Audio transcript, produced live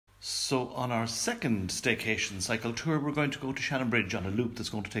So on our second staycation cycle tour, we're going to go to Shannonbridge on a loop that's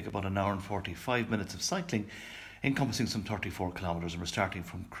going to take about an hour and 45 minutes of cycling, encompassing some 34 kilometres. And we're starting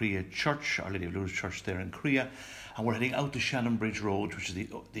from Crea Church, Our Lady of Lourdes Church there in Crea, and we're heading out to Shannonbridge Road, which is the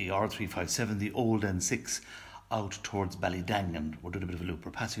R357, the old N6, out towards Ballinasloe. We're doing a bit of a loop.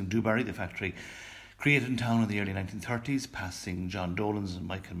 We're passing Dewberry, the factory created in town in the early 1930s, passing John Dolan's and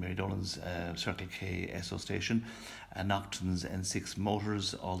Mike and Mary Dolan's Circle K SO station, and Nocton's N6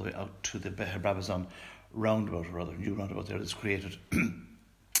 motors, all the way out to the Brabazon roundabout, or rather new roundabout there that's created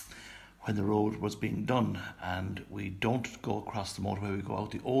when the road was being done. And we don't go across the motorway, we go out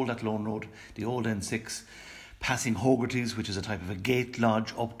the old Athlone Road, the old N6, passing Hogarty's, which is a type of a gate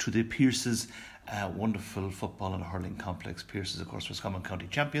lodge, up to the Pierces, wonderful football and hurling complex. Pierces, of course, was Common County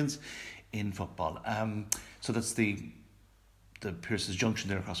champions in football. So that's the Pierces Junction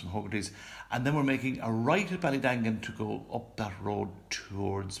there across from Hogarty's. And then we're making a right at Ballinasloe to go up that road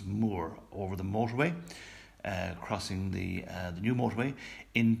towards Moore, over the motorway, crossing the new motorway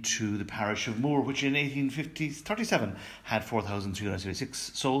into the parish of Moore, which in 1837 had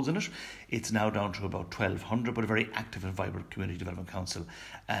 4,376 souls in it. It's now down to about 1,200, but a very active and vibrant community development council.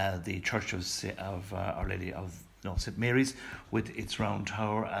 The Church of Our Lady of St Mary's with its round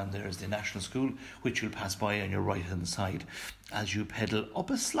tower, and there's the National School, which you'll pass by on your right hand side as you pedal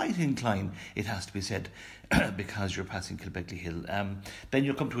up a slight incline, it has to be said, because you're passing Kilbeckley Hill. Then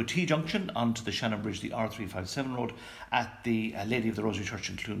you'll come to a T-junction onto the Shannonbridge, the R357 road, at the Lady of the Rosary Church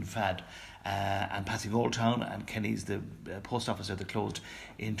in Cloonfad, and passing Old Town and Kenny's, the post office there that closed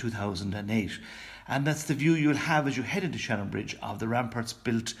in 2008. And that's the view you'll have as you head into Shannonbridge of the ramparts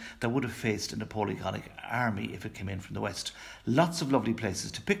built that would have faced a Napoleonic army if it came in from the west. Lots of lovely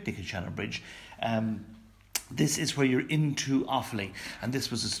places to picnic in Shannonbridge. This is where you're into Offaly, and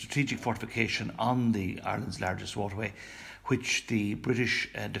this was a strategic fortification on the Ireland's largest waterway, which the British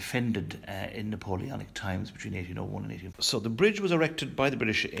defended in Napoleonic times between 1801 and 18... So the bridge was erected by the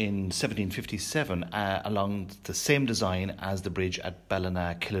British in 1757 along the same design as the bridge at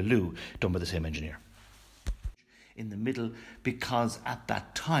Ballinasloe, done by the same engineer. In the middle, because at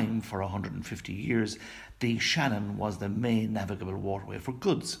that time, for 150 years, the Shannon was the main navigable waterway for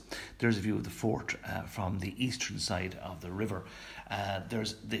goods. There's a view of the fort from the eastern side of the river.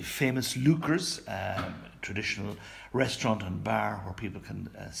 There's the famous Luker's, traditional restaurant and bar where people can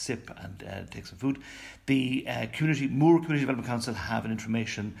sip and take some food. The Moore Community Development Council have an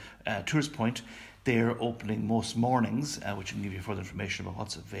information tourist point. They're opening most mornings, which can give you further information about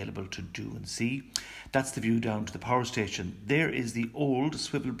what's available to do and see. That's the view down to the power station. There is the old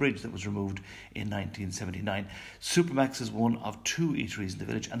swivel bridge that was removed in 1979. Supermax is one of two eateries in the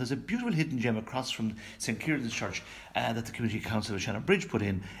village, and there's a beautiful hidden gem across from St Kieran's Church that the Community Council of Shannonbridge put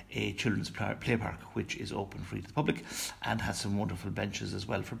in, a children's play park, which is open free to the public and has some wonderful benches as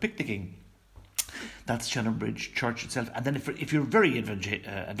well for picnicking. That's Shannonbridge Church itself. And then if you're very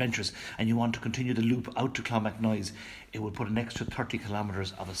adventurous and you want to continue the loop out to Clonmacnoise, it will put an extra 30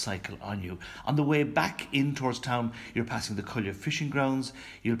 kilometres of a cycle on you. On the way back in towards town, you're passing the Cullew fishing grounds,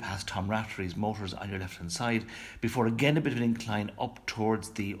 you'll pass Tom Raftery's motors on your left hand side, before again a bit of an incline up towards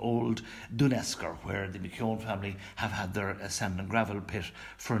the old Dunesker, where the McKeown family have had their sand and gravel pit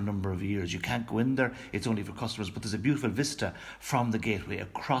for a number of years. You can't go in there, it's only for customers, but there's a beautiful vista from the gateway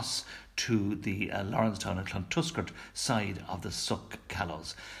across to the Lawrencetown and Clontuskert side of the Suck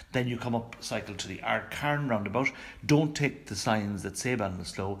Callows. Then you come up, cycle to the Ardcarn roundabout. Don't take the signs that say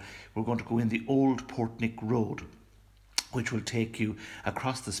Ballinasloe. We're going to go in the old Portnick Road, which will take you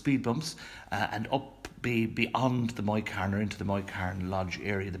across the speed bumps and up beyond the Moycarn, into the Moycarn Lodge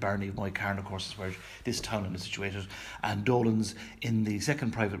area. The Barony of Moycarn, of course, is where this town is situated. And Dolan's, in the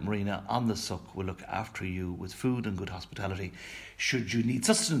second private marina on the Suck, will look after you with food and good hospitality should you need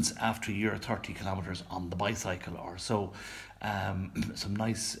sustenance after your 30 kilometres on the bicycle or so. Some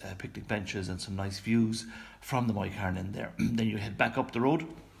nice picnic benches and some nice views from the Moycarn in there. Then you head back up the road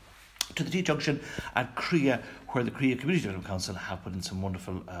to the T-junction at Crea, where the Crea Community Development Council have put in some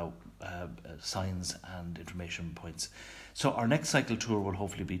wonderful signs and information points. So our next cycle tour will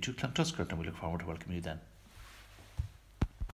hopefully be to Clontuskert, and we look forward to welcoming you then.